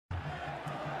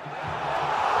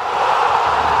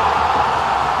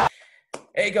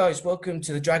Hey guys, welcome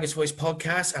to the Dragon's Voice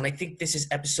podcast, and I think this is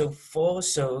episode 4,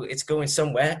 so it's going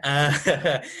somewhere.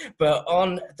 But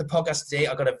on the podcast today,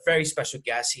 I've got a very special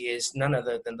guest. He is none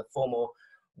other than the former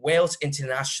Wales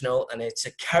international, and it's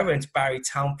a current Barry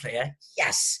Town player.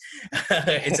 Yes,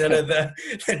 it's another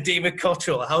David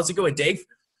Cottrell. How's it going, Dave?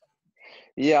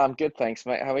 Yeah, I'm good, thanks,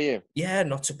 mate. How are you? Yeah,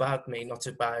 not too bad, mate. Not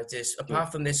too bad. Just Good.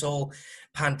 apart from this whole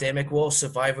pandemic, we're all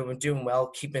surviving. We're doing well,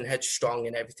 keeping headstrong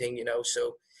and everything,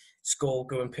 So it's all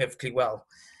going perfectly well.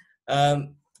 I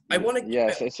want to,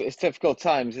 Yes, it's difficult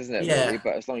times, isn't it, really? yeah,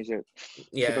 But as long as you keep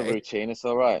yeah. a routine, it's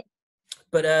all right.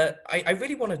 But I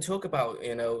really want to talk about,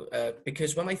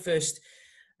 because when I first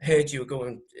heard you were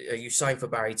going, you signed for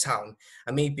Barry Town,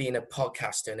 and me being a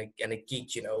podcaster and a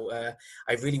geek,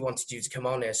 I really wanted you to come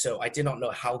on here. So I did not know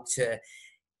how to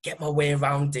get my way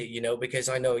around it, because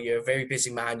I know you're a very busy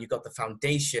man. You've got the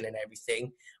foundation and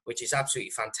everything, which is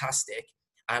absolutely fantastic.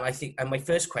 And my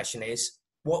first question is,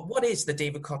 what is the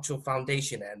David Cottrell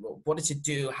Foundation, and what does it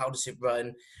do? How does it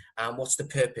run? What's the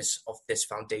purpose of this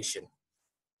foundation?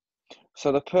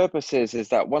 So the purpose is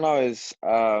that when I was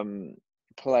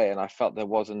playing, I felt there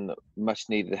wasn't much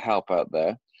needed help out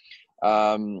there.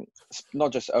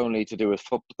 Not just only to do with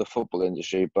the football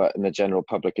industry, but in the general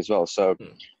public as well. So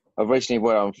originally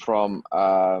where I'm from,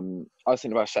 I was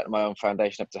thinking about setting my own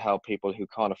foundation up to help people who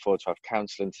can't afford to have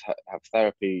counselling, to have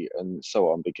therapy and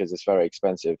so on, because it's very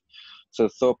expensive. So the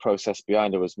thought process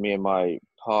behind it was me and my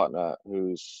partner,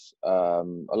 who's a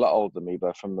lot older than me,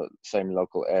 but from the same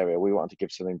local area. We wanted to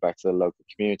give something back to the local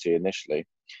community initially.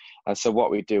 And so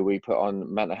what we do, we put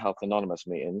on Mental Health Anonymous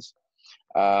meetings,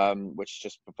 which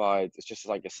just provides, it's just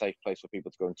like a safe place for people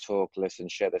to go and talk, listen,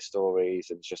 share their stories,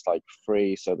 and it's just like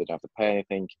free, so they don't have to pay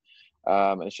anything.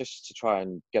 And it's just to try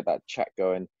and get that chat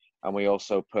going. And we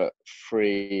also put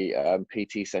free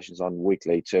PT sessions on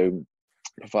weekly to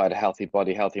provide a healthy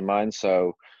body, healthy mind.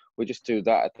 So we just do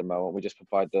that at the moment. We just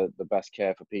provide the best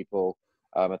care for people.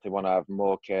 If they want to have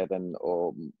more care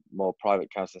or more private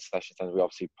counselling sessions, then we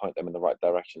obviously point them in the right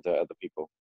direction to other people.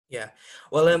 Yeah.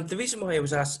 Well, the reason why I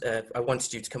was asked, I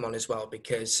wanted you to come on as well,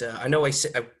 because I know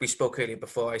we spoke earlier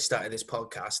before I started this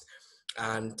podcast,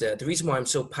 and the reason why I'm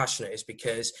so passionate is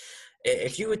because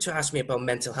if you were to ask me about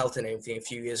mental health and everything a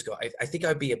few years ago, I think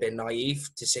I'd be a bit naive,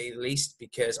 to say the least,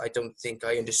 because I don't think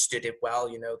I understood it well,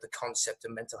 the concept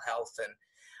of mental health and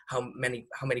how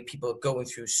many people are going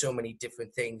through so many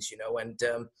different things,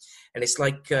 and it's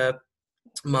like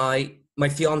my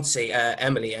fiance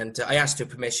Emily, and I asked her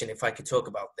permission if I could talk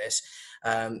about this.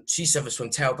 She suffers from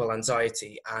terrible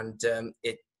anxiety, and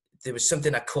there was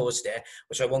something that caused it,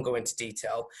 which I won't go into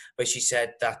detail. But she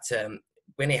said that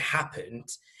when it happened,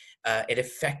 it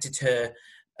affected her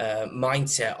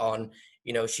mindset on.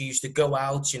 She used to go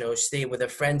out, stay with her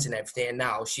friends and everything, and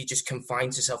now she just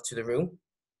confines herself to the room.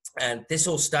 And this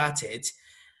all started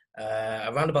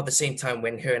around about the same time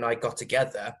when her and I got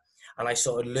together. And I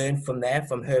sort of learned from there,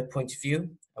 from her point of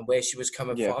view and where she was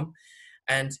coming Yeah. from.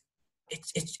 And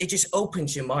it just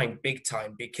opens your mind big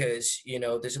time, because,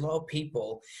 there's a lot of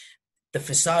people, the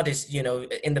facade is,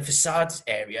 in the facade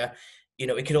area,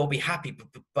 it could all be happy, but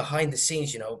behind the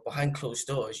scenes, behind closed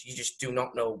doors, you just do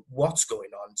not know what's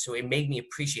going on. So it made me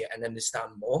appreciate and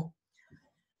understand more.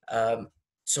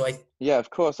 Yeah, of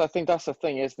course. I think that's the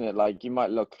thing, isn't it? Like, you might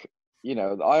look,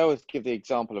 I always give the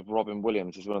example of Robin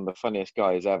Williams. He's one of the funniest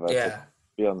guys ever to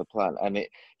be on the planet.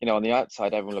 And on the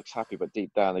outside, everyone looks happy, but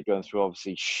deep down, they're going through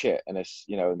obviously shit, and it's,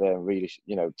 they're really,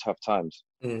 tough times.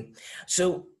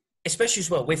 So, especially as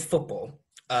well with football,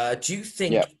 do you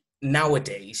think Yeah.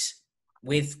 nowadays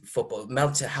with football,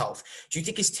 mental health, do you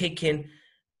think it's taken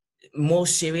more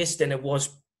serious than it was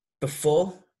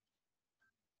before?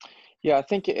 Yeah, I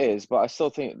think it is, but I still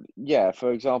think,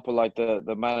 for example, like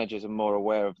the managers are more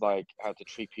aware of like how to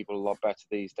treat people a lot better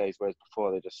these days, whereas before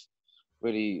they're just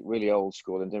really, really old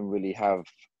school and didn't really have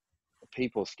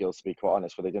people skills, to be quite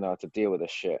honest, where they didn't know how to deal with this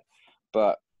shit.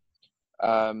 But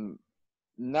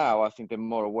now I think they're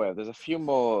more aware. There's a few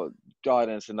more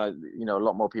guidance, and a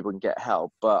lot more people can get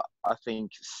help. But I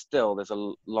think still there's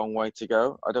a long way to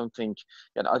go. I don't think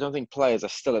players are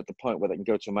still at the point where they can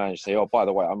go to a manager and say, "Oh, by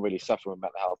the way, I'm really suffering with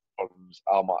mental health problems.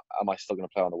 Am I still going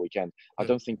to play on the weekend?" I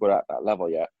don't think we're at that level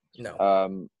yet. No.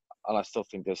 And I still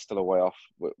think there's still a way off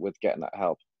with getting that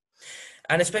help.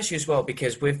 And especially as well,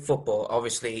 because with football,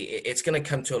 obviously, it's going to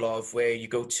come to a lot of where you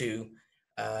go to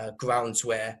grounds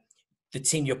where the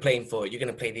team you're playing for, you're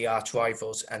going to play the arch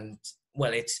rivals, and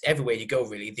well, it's everywhere you go,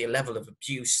 really. The level of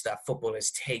abuse that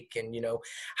footballers take, and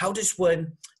how does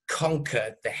one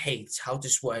conquer the hate? How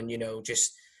does one,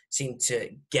 just seem to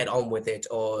get on with it,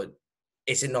 or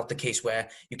is it not the case where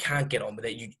you can't get on with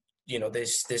it?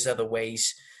 There's other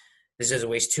ways there's other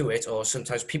ways to it, or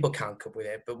sometimes people can't cope with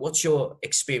it. But what's your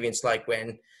experience like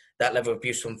when that level of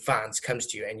abuse from fans comes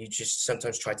to you and you just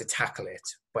sometimes try to tackle it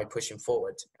by pushing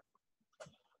forward?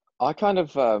 I kind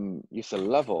of used to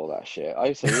love all that shit. I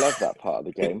used to love that part of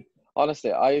the game.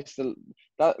 Honestly, I used to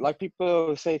that like people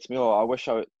always say to me, "Oh, I wish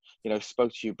I,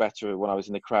 spoke to you better when I was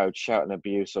in the crowd shouting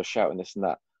abuse or shouting this and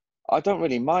that." I don't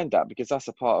really mind that because that's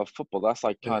a part of football. That's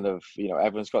like kind of,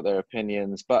 everyone's got their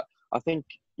opinions, but I think,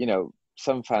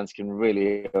 some fans can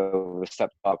really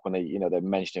overstep up when they're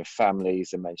mentioning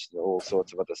families and mentioning all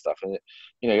sorts of other stuff. And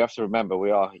you have to remember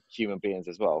we are human beings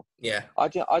as well. Yeah. I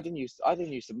didn't used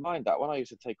to mind that when I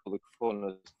used to take all the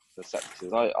corners, the set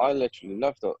pieces. I literally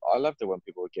loved it. I loved it when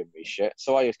people would give me shit.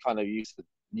 So I just kind of used to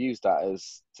use that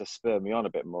as to spur me on a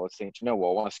bit more. To think, you know what,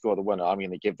 I want to score the winner. I'm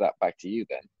going to give that back to you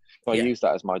then. So I Yeah. use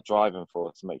that as my driving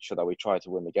force to make sure that we try to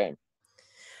win the game.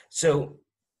 So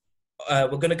we're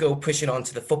going to go pushing on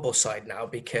to the football side now,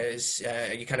 because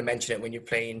you kind of mentioned it when you're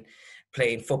playing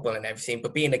football and everything.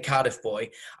 But being a Cardiff boy,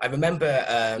 I remember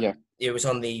it was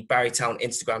on the Barrytown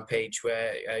Instagram page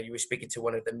where you were speaking to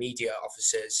one of the media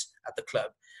officers at the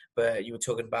club, but you were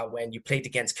talking about when you played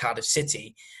against Cardiff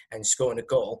City and scoring a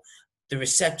goal. The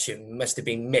reception must have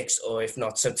been mixed, or if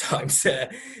not, sometimes a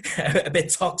bit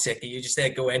toxic. You're just there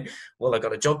going, well, I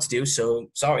got a job to do,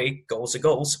 so sorry, goals are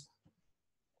goals.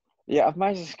 Yeah, I've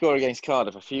managed to score against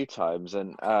Cardiff a few times,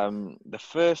 and the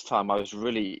first time I was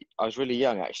really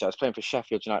young actually. I was playing for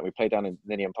Sheffield United. We played down in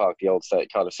Ninian Park, the old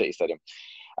Cardiff City Stadium,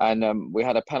 and we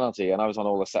had a penalty, and I was on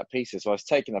all the set pieces, so I was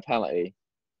taking the penalty,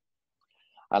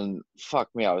 and fuck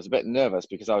me, I was a bit nervous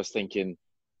because I was thinking,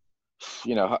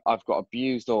 I've got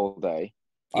abused all day.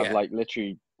 I've Yeah.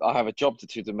 literally, I have a job to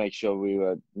do to make sure we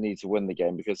need to win the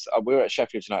game because we were at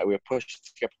Sheffield United. We were pushed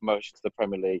to get promotion to the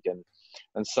Premier League and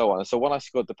so on. And so when I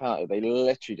scored the penalty, they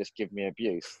literally just give me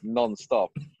abuse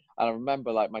non-stop. And I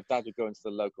remember my dad would go into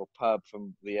the local pub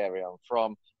from the area I'm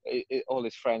from. All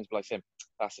his friends were saying,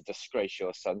 "That's a disgrace,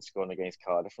 your son scoring against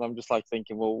Cardiff." And I'm just think,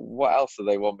 well, what else do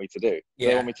they want me to do? Do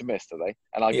they want me to miss, do they?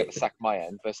 And I get the sack my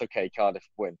end, but it's okay, Cardiff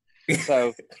win.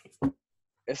 So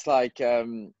it's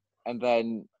and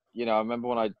then, I remember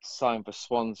when I signed for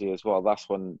Swansea as well, that's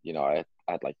when, I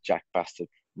had Jack Bastard,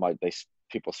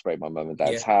 people sprayed my mum and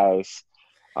dad's house.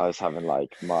 I was having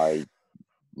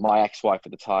my ex-wife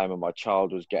at the time and my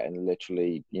child was getting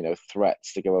literally,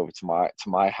 threats to go over to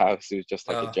my house. It was just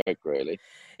a joke, really.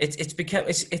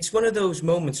 It's one of those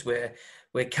moments where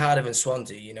Cardiff and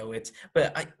Swansea,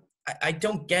 but I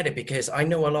don't get it, because I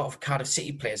know a lot of Cardiff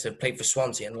City players have played for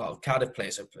Swansea and a lot of Cardiff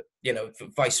players have,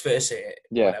 vice versa,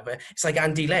 whatever. It's like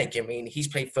Andy Legg. I mean, he's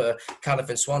played for Cardiff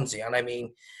and Swansea. And I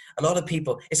mean, a lot of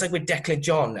people, it's like with Declan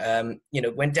John,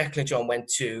 when Declan John went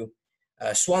to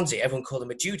Swansea, everyone called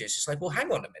him a Judas. It's like, well,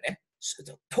 hang on a minute.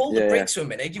 Pull the brakes for a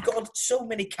minute. You've got so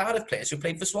many Cardiff players who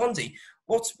played for Swansea.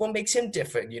 What makes him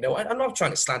different? I'm not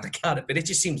trying to slander Cardiff, but it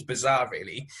just seems bizarre,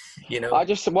 really.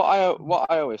 What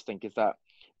I always think is that,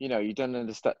 you don't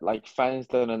understand, fans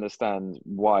don't understand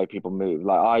why people move.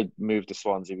 I moved to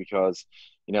Swansea because,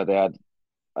 they had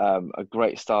a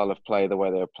great style of play, the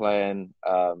way they were playing.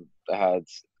 They had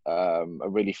a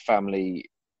really family,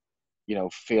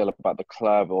 feel about the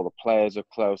club. All the players are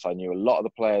close. I knew a lot of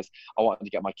the players. I wanted to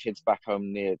get my kids back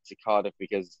home near to Cardiff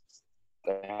because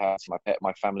they had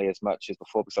my family as much as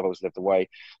before because I've always lived away.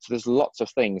 So there's lots of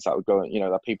things that would go,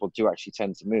 that people do actually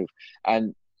tend to move.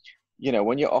 And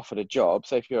when you're offered a job,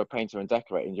 say if you're a painter and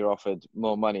decorator and you're offered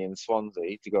more money in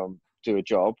Swansea to go and do a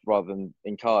job rather than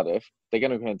in Cardiff, they're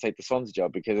going to go and take the Swansea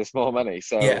job because it's more money.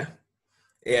 So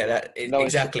exactly. No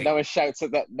one shouts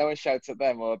at that. No one shouts at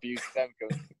them or abuses them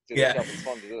going to do the job in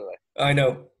Swansea, do they? I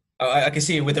know. I can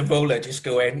see you with a roller just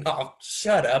going, "Oh,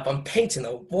 shut up! I'm painting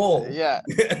a wall." Yeah,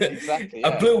 exactly. Yeah.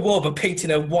 A blue wall, but painting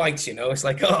it white. It's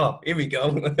like, oh, here we go.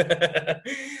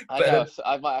 I know. So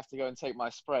I might have to go and take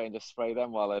my spray and just spray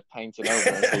them while they're painting over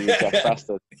and call you Jack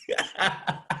Bastard.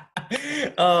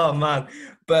 Oh man,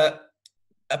 but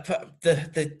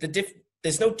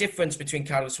there's no difference between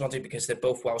Cardiff and Swansea because they're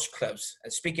both Welsh clubs.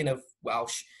 And speaking of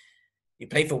Welsh, you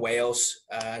play for Wales,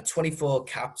 24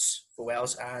 caps for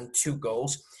Wales and 2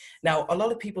 goals. Now, a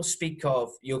lot of people speak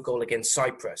of your goal against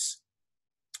Cyprus,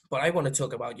 but I want to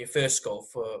talk about your first goal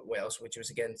for Wales, which was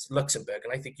against Luxembourg,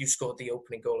 and I think you scored the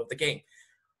opening goal of the game.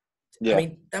 Yeah. I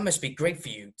mean, that must be great for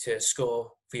you to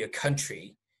score for your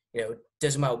country.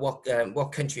 Doesn't matter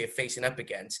what country you're facing up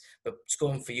against, but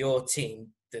scoring for your team,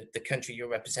 the country you're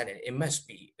representing, it must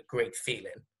be a great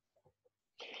feeling.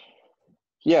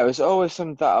 Yeah, it's always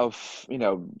something that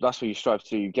that's what you strive to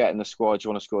do. You get in the squad,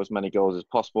 you want to score as many goals as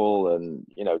possible. And,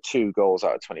 2 goals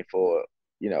out of 24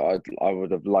 I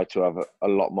would have liked to have a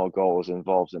lot more goals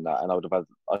involved in that, and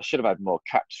I should have had more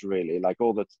caps really. Like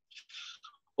all the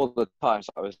times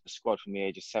I was in the squad from the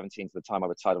age of 17 to the time I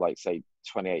retired, like say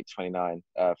 28, 29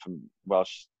 from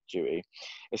Welsh duty.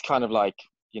 It's kind of like,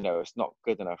 it's not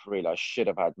good enough really. I should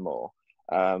have had more.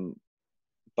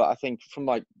 But I think from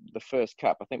like the first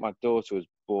cap, I think my daughter was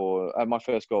born. My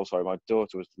first goal, sorry, my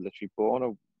daughter was literally born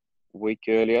a week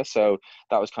earlier, so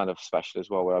that was kind of special as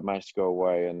well. Where I managed to go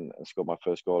away and score my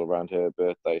first goal around her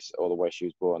birthday, or the way she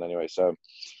was born, anyway. So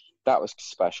that was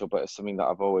special, but it's something that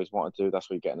I've always wanted to do. That's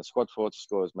what you get in the squad for, to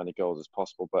score as many goals as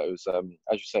possible. But it was, as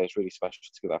you say, it's really special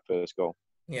to get that first goal.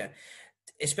 Yeah,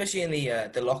 especially in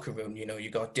the locker room, you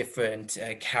got different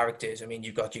characters. I mean,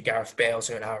 you've got your Gareth Bales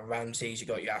and Aaron Ramseys, you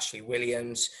got your Ashley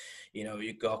Williams,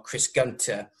 you've got Chris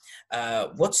Gunter.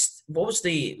 What was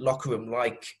the locker room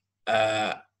like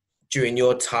during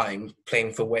your time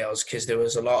playing for Wales? Because there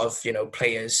was a lot of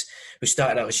players who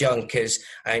started out as young. Because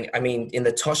I mean, in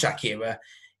the Toshak era,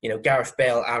 Gareth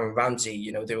Bale, Aaron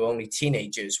Ramsey, they were only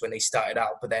teenagers when they started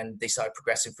out, but then they started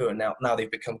progressing through, and now they've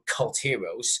become cult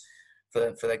heroes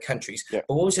for their countries. Yeah.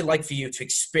 But what was it like for you to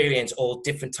experience all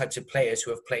different types of players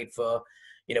who have played for,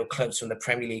 clubs from the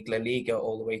Premier League, La Liga,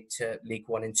 all the way to League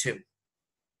 1 and 2?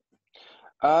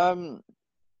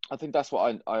 I think that's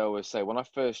what I always say. When I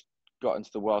first got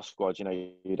into the Welsh squad,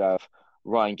 you'd have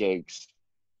Ryan Giggs,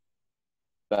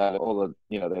 all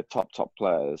the top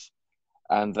players,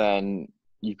 and then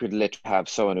you could literally have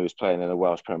someone who was playing in the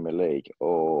Welsh Premier League,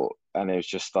 and it was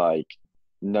just like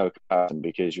no comparison,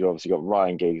 because you obviously got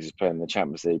Ryan Giggs who's playing in the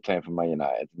Champions League, playing for Man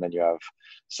United, and then you have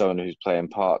someone who's playing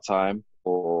part-time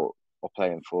or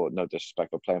playing for, no disrespect,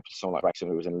 but playing for someone like Wrexham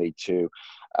who was in League Two.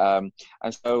 And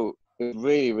so it was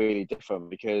really, really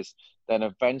different, because then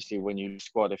eventually when you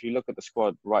squad, if you look at the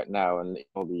squad right now and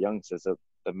all the youngsters,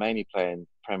 they're mainly playing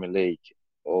Premier League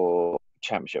or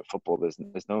Championship football. There's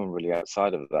no one really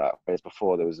outside of that, whereas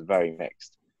before there was very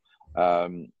mixed.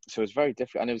 So it's very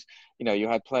different. And it was, you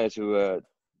had players who were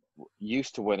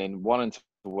used to winning, wanting to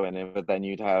win, but then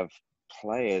you'd have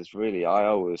players, really, I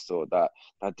always thought that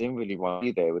didn't really want to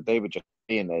be there. They were just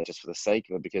being there just for the sake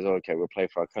of it, because, okay, we'll play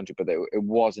for our country. But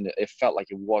it felt like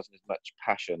it wasn't as much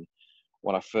passion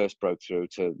when I first broke through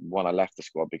to when I left the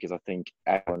squad, because I think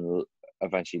everyone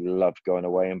eventually loved going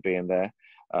away and being there.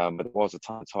 But there was a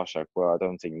time at Toshak where I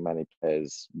don't think many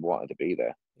players wanted to be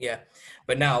there. Yeah,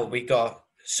 but now we got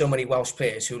so many Welsh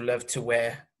players who love to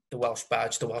wear the Welsh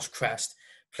badge, the Welsh crest,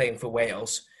 playing for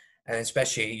Wales. And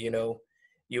especially,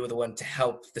 you were the one to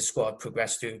help the squad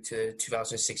progress through to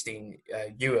 2016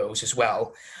 Euros as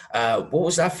well. What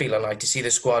was that feeling like, to see the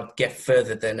squad get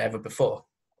further than ever before?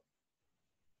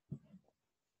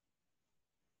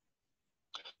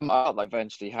 I felt like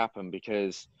eventually happened,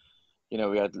 because,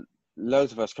 we had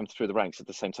loads of us come through the ranks at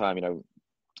the same time.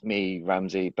 Me,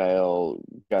 Ramsey, Bale,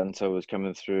 Gunter was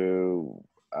coming through.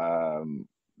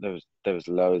 There was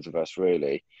loads of us,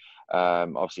 really.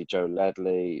 Obviously Joe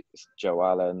Ledley, Joe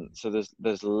Allen. So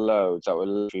there's loads that were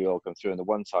literally all come through. And the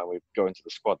one time we go into the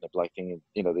squad, and they're like thinking,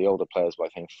 the older players were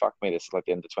like thinking, fuck me, this is like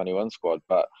the under 21 squad.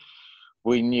 But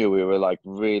we knew we were like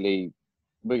really,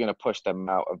 we're going to push them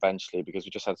out eventually, because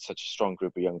we just had such a strong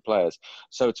group of young players.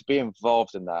 So to be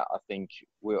involved in that, I think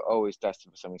we were always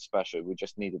destined for something special. We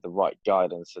just needed the right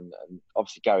guidance. And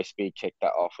obviously Gary Speed kicked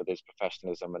that off with his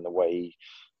professionalism and the way he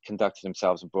conducted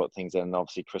himself and brought things in. And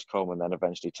obviously Chris Coleman then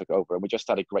eventually took over. And we just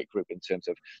had a great group in terms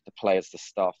of the players, the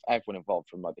staff, everyone involved,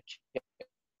 from like the kit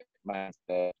man,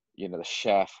 the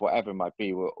chef, whatever it might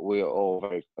be. We were all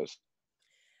very close.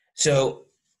 So,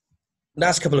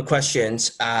 last couple of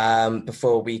questions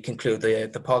before we conclude the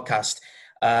podcast.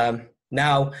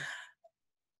 Now,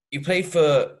 you played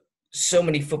for so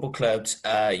many football clubs.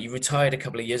 You retired a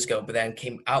couple of years ago, but then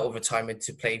came out of retirement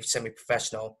to play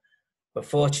semi-professional. But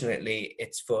fortunately,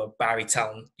 it's for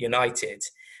Barrytown United,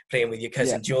 playing with your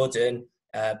cousin Jordan,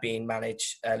 being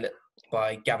managed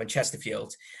by Gavin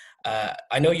Chesterfield.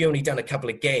 I know you only done a couple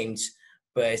of games,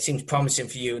 but it seems promising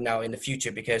for you now in the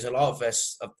future, because a lot of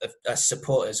us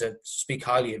supporters speak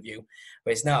highly of you.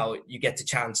 Whereas now you get the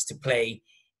chance to play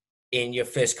in your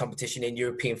first competition in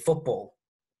European football,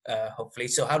 hopefully.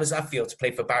 So how does that feel to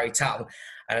play for Barrytown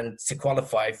and to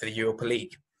qualify for the Europa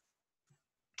League?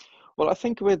 Well, I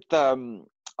think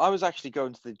I was actually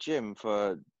going to the gym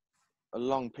for a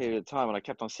long period of time, and I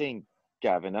kept on seeing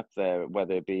Gavin up there,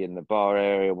 whether it be in the bar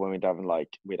area when we'd have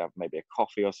maybe a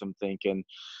coffee or something,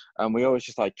 and we always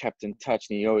just like kept in touch.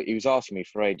 And he was asking me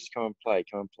for ages, come and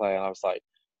play, and I was like,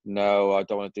 no, I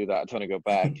don't want to do that. I don't want to go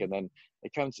back. And then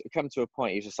it come to a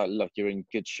point. He's just like, look, you're in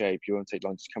good shape. You won't take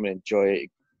long. Just come and enjoy it.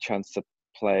 Chance to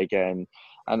play again.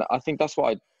 And I think that's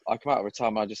what I come out of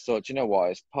retirement. I just thought, you know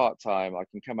what? It's part time. I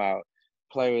can come out,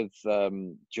 play with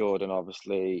Jordan.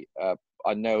 Obviously,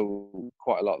 I know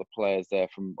quite a lot of the players there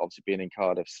from obviously being in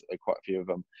Cardiff, quite a few of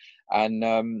them, and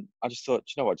I just thought,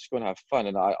 you know what? Just go and have fun.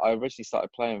 And I originally started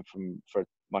playing for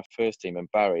my first team in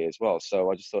Barry as well.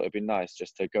 So I just thought it'd be nice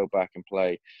just to go back and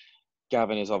play.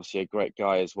 Gavin is obviously a great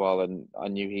guy as well, and I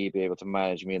knew he'd be able to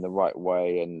manage me in the right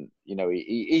way. And you know,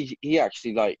 he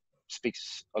actually like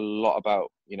speaks a lot about,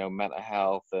 you know, mental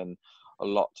health and a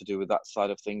lot to do with that side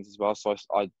of things as well. So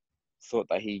I thought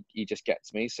that he just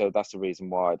gets me. So that's the reason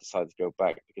why I decided to go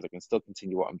back, because I can still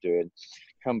continue what I'm doing,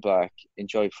 come back,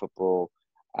 enjoy football,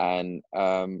 and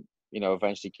you know,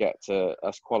 eventually get to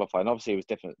us qualify. And obviously, it was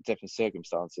different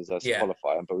circumstances us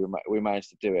qualifying, but we managed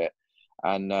to do it.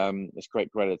 And it's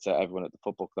great credit to everyone at the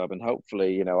football club. And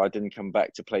hopefully, you know, I didn't come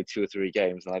back to play 2 or 3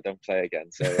 games and I don't play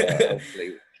again. So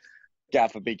hopefully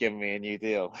Gav will be giving me a new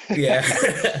deal. Yeah.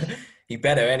 He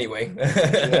better anyway.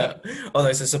 Yeah.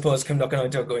 Otherwise, I suppose come knocking on the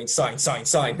door going, sign, sign,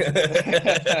 sign.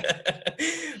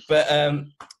 But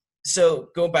so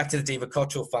going back to the David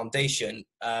Cottrell Foundation,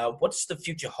 what's the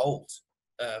future hold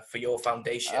for your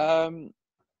foundation?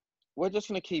 We're just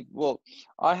going to keep, with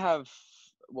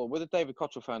the David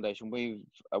Cottrell Foundation, we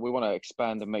want to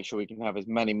expand and make sure we can have as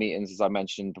many meetings as I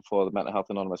mentioned before, the Mental Health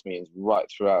Anonymous meetings right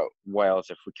throughout Wales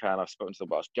if we can. I've spoken to the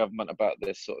Welsh Government about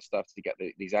this sort of stuff to get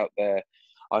these out there.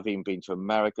 I've even been to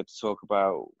America to talk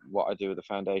about what I do with the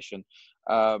foundation.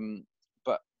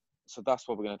 So that's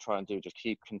what we're going to try and do, just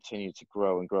continue to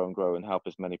grow and grow and grow and help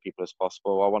as many people as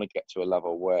possible. I want to get to a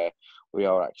level where we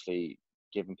are actually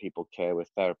giving people care with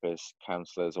therapists,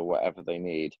 counsellors or whatever they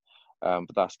need.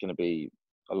 But that's going to be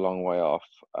a long way off,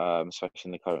 especially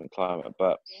in the current climate.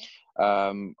 But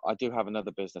I do have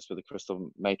another business with the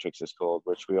Crystal Matrix, it's called,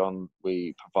 which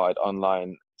we provide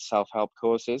online self-help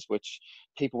courses, which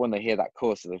people, when they hear that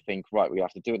course, they think, right, we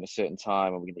have to do it in a certain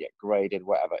time and we're going to get graded,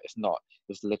 whatever. It's not.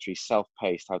 It's literally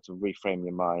self-paced, how to reframe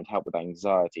your mind, help with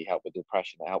anxiety, help with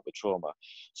depression, help with trauma.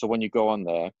 So when you go on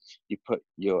there, you put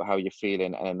how you're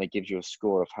feeling, and then they give you a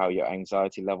score of how your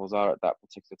anxiety levels are at that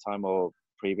particular time or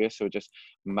previous. So just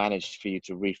managed for you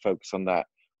to refocus on that.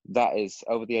 That is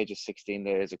over the age of 16.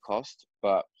 There is a cost,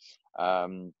 but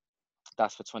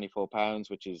that's for £24,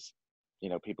 which is, you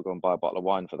know, people go and buy a bottle of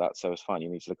wine for that, so it's fine. You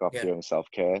need to look after your own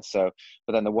self-care. So,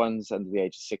 but then the ones under the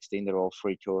age of 16, they're all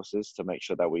free courses to make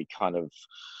sure that we kind of,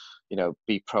 you know,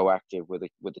 be proactive with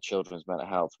the children's mental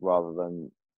health, rather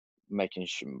than making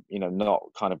sure, you know, not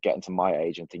kind of getting to my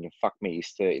age and thinking, fuck me,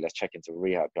 he's 30, let's check into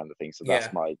rehab kind of thing. So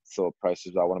that's my thought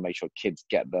process. I want to make sure kids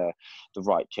get the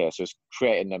right care. So it's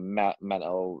creating a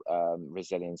mental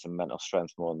resilience and mental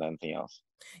strength more than anything else.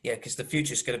 Yeah, because the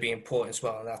future is going to be important as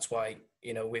well. And that's why,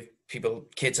 you know, with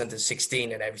kids under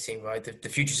 16 and everything, right, the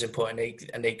future is important,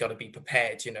 and they got to be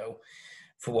prepared, you know,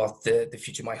 for what the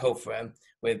future might hold for them,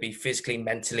 whether it be physically,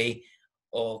 mentally,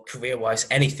 or career-wise,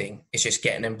 anything. It's just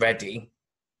getting them ready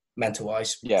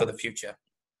mental-wise for the future.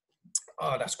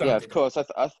 Oh, that's great. Yeah, of course.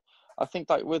 I think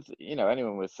like with, you know,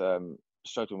 anyone with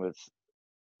struggling with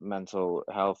mental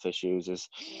health issues is,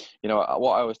 you know,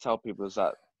 what I always tell people is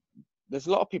that there's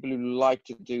a lot of people who like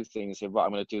to do things, say, right,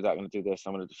 I'm going to do that, I'm going to do this,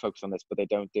 I'm going to focus on this, but they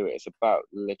don't do it. It's about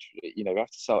literally, you know, you have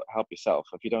to help yourself.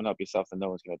 If you don't help yourself, then no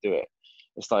one's going to do it.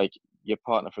 It's like your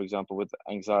partner, for example, with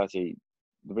anxiety.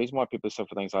 The reason why people suffer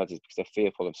with anxiety is because they're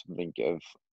fearful of something,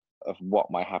 of what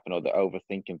might happen, or they're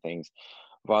overthinking things,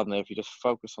 rather than if you just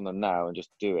focus on the now and just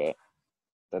do it,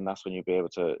 then that's when you'll be able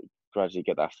to gradually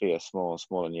get that fear small and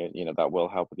small, and you know that will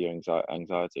help with your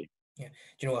anxiety. Yeah, do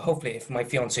you know what? Hopefully, if my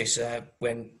fiance's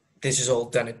when this is all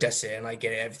done and dusted and I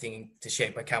get everything to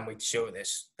shape, I can't wait to show her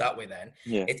this that way. Then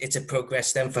it's a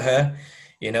progress then for her,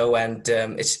 you know, and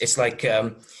it's like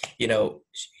you know,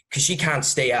 because she can't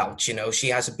stay out, you know, she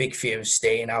has a big fear of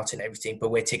staying out and everything,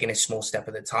 but we're taking a small step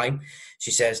at a time.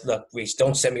 She says, look, Reece,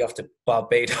 don't send me off to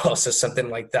Barbados or something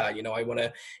like that. You know, I want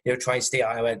to, you know, try and stay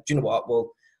out. I went, do you know what?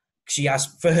 Well, she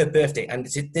asked for her birthday, and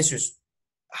this was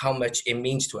how much it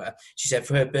means to her. She said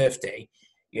for her birthday,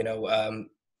 you know,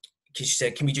 she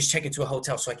said, can we just check into a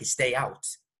hotel so I can stay out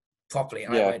properly?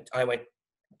 And I went,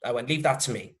 leave that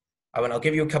to me. I went, I'll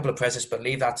give you a couple of presents, but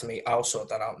leave that to me. I'll sort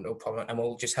that out, no problem. And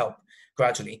we'll just help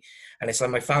gradually. And it's like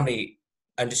my family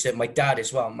understood, my dad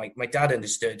as well. My dad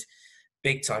understood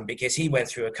big time, because he went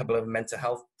through a couple of mental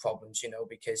health problems, you know,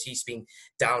 because he's been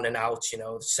down and out, you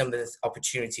know, some of the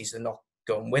opportunities are not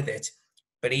going with it.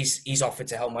 But he's offered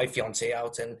to help my fiance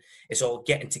out, and it's all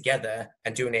getting together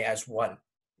and doing it as one,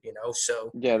 you know.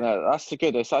 So yeah, no, that's the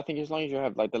good. So I think as long as you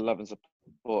have like the love and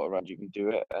support around, you can do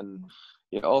it. And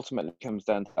you know, ultimately it comes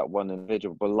down to that one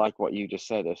individual. But like what you just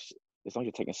said, as long as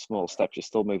you're taking small steps, you're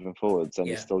still moving forwards and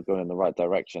Yeah. you're still going in the right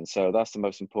direction. So that's the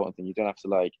most important thing. You don't have to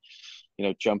like,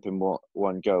 jump in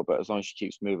one go, but as long as she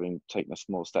keeps moving, taking the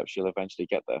small steps, she'll eventually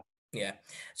get there. Yeah.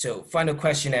 So final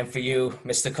question then for you,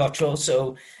 Mr. Cottrell.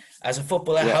 So as a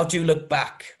footballer, Yeah. how do you look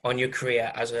back on your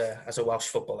career as a Welsh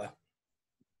footballer?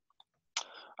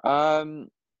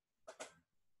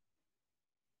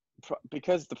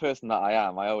 Because the person that I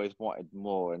am, I always wanted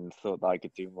more and thought that I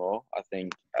could do more. I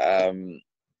think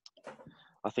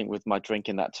with my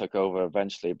drinking that took over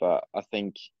eventually, but I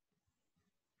think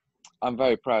I'm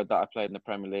very proud that I played in the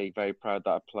Premier League, very proud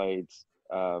that I played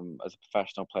as a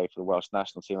professional player for the Welsh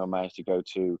national team. I managed to go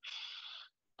to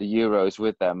the Euros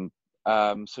with them.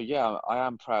 So yeah, I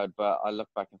am proud, but I look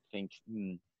back and think,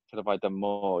 could have I done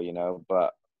more,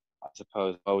 but I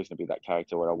suppose I'm always going to be that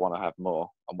character where I want to have more,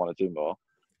 I want to do more.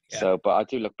 Yeah. So, but I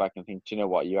do look back and think, do you know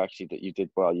what? You did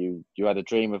well. You had a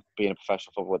dream of being a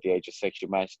professional footballer at the age of 6. You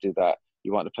managed to do that.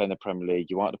 You wanted to play in the Premier League.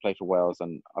 You wanted to play for Wales,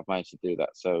 and I've managed to do that.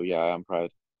 So yeah, I am proud.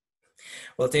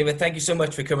 Well, David, thank you so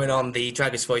much for coming on the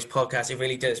Dragons Voice podcast. It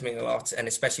really does mean a lot, and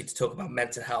especially to talk about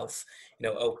mental health,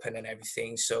 open and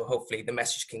everything. So hopefully the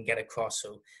message can get across.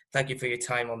 So thank you for your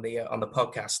time on the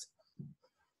podcast.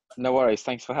 No worries.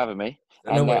 Thanks for having me.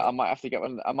 No worries. I might have to get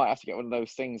one of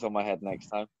those things on my head next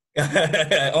time.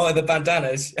 Oh, the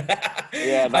bandanas.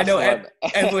 Yeah, I know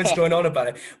everyone's going on about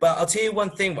it. But I'll tell you one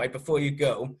thing, right, before you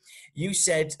go. You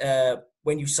said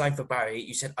when you signed for Barry,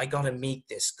 you said, I got to meet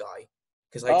this guy.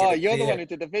 You're the one who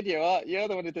did the video, aren't you? You're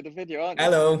the one who did the video, aren't you?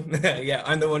 Hello. Yeah,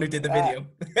 I'm the one who did the video.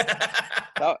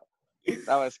 That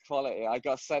was quality. I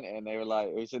got sent it and they were like,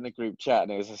 it was in the group chat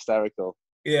and it was hysterical.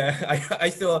 Yeah, I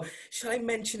thought, should I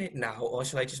mention it now or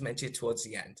should I just mention it towards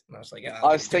the end? And I was like, yeah. I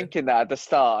was thinking that at the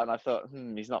start and I thought,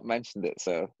 he's not mentioned it,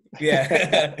 so. Yeah,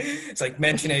 it's like,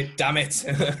 mention it, damn it.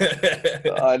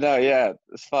 I know, yeah,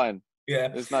 it's fine. Yeah,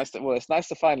 it's nice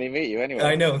to finally meet you anyway.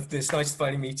 I know, it's nice to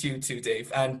finally meet you too,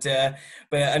 Dave. And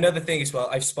but another thing as well,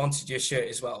 I've sponsored your shirt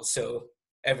as well, so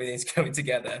everything's coming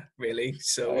together really.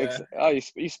 So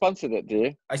you sponsored it, do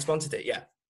you? I sponsored it, yeah.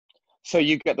 So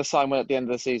you get the sign one at the end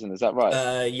of the season, is that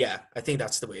right? Yeah, I think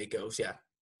that's the way it goes. Yeah.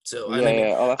 So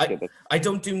that's good. I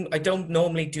don't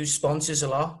normally do sponsors a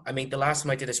lot. I mean, the last time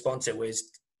I did a sponsor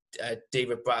was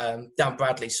Dan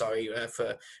Bradley,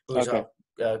 who was our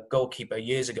goalkeeper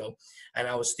years ago, and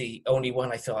I was the only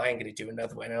one. I thought I ain't going to do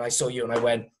another one, and I saw you and I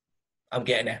went, I'm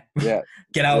getting it. Yeah.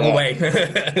 Get out of the way.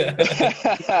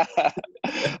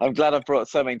 I'm glad I brought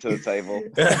something to the table.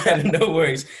 No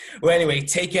worries. Well, anyway,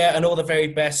 take care and all the very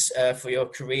best for your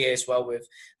career as well with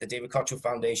the David Cottrell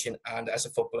Foundation and as a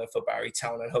footballer for Barry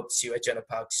Town, and hope to see you at Jenner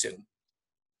Park soon.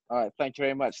 All right. Thank you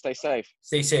very much. Stay safe.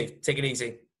 Stay safe. Take it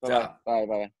easy. Bye. Bye.